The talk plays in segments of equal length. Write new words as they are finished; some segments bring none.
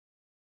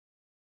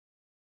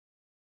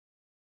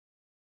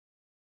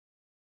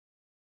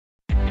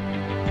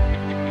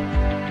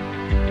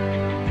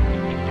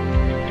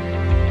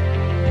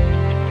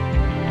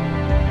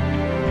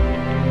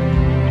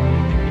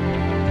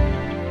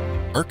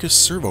Arcus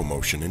Servo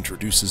Motion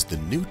introduces the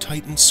new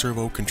Titan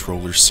Servo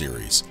Controller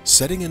Series,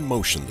 setting in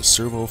motion the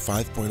Servo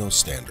 5.0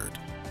 standard.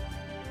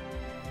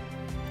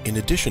 In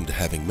addition to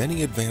having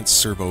many advanced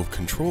servo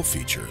control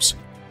features,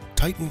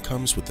 Titan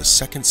comes with the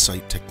Second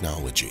Sight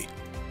technology,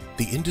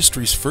 the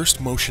industry's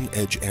first motion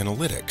edge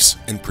analytics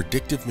and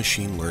predictive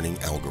machine learning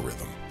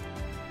algorithm.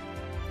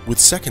 With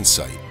Second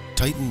Sight,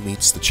 Titan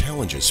meets the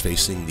challenges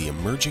facing the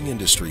emerging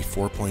Industry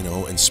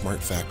 4.0 and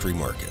smart factory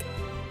market.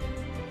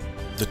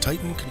 The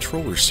Titan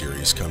Controller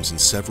Series comes in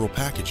several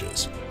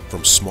packages,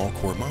 from small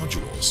core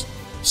modules,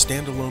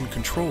 standalone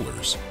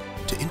controllers,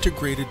 to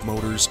integrated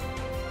motors,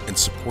 and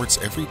supports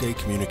everyday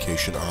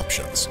communication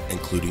options,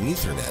 including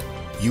Ethernet,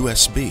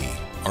 USB,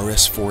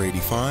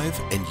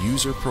 RS-485, and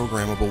user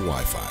programmable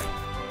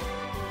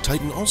Wi-Fi.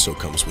 Titan also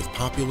comes with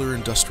popular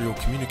industrial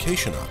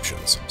communication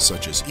options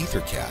such as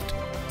EtherCAT,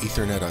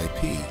 Ethernet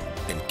IP,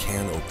 and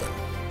CAN Open.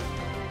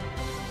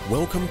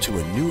 Welcome to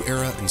a new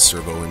era in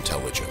servo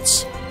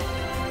intelligence.